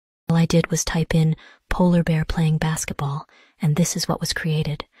I did was type in polar bear playing basketball, and this is what was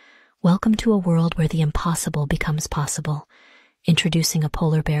created. Welcome to a world where the impossible becomes possible. Introducing a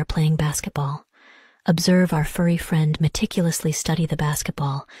polar bear playing basketball. Observe our furry friend meticulously study the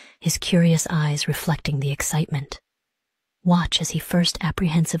basketball, his curious eyes reflecting the excitement. Watch as he first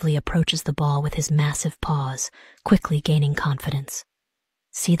apprehensively approaches the ball with his massive paws, quickly gaining confidence.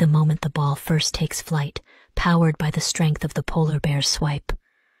 See the moment the ball first takes flight, powered by the strength of the polar bear's swipe.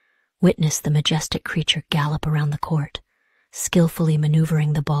 Witness the majestic creature gallop around the court, skillfully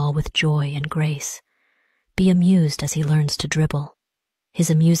maneuvering the ball with joy and grace. Be amused as he learns to dribble, his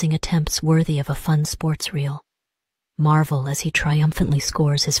amusing attempts worthy of a fun sports reel. Marvel as he triumphantly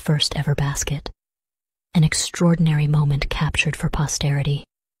scores his first ever basket. An extraordinary moment captured for posterity.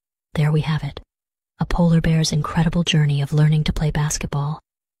 There we have it, a polar bear's incredible journey of learning to play basketball,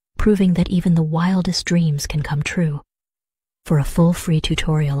 proving that even the wildest dreams can come true. For a full free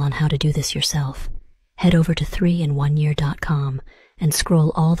tutorial on how to do this yourself, head over to 3in1year.com and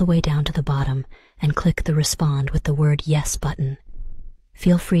scroll all the way down to the bottom and click the respond with the word yes button.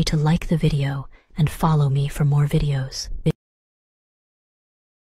 Feel free to like the video and follow me for more videos.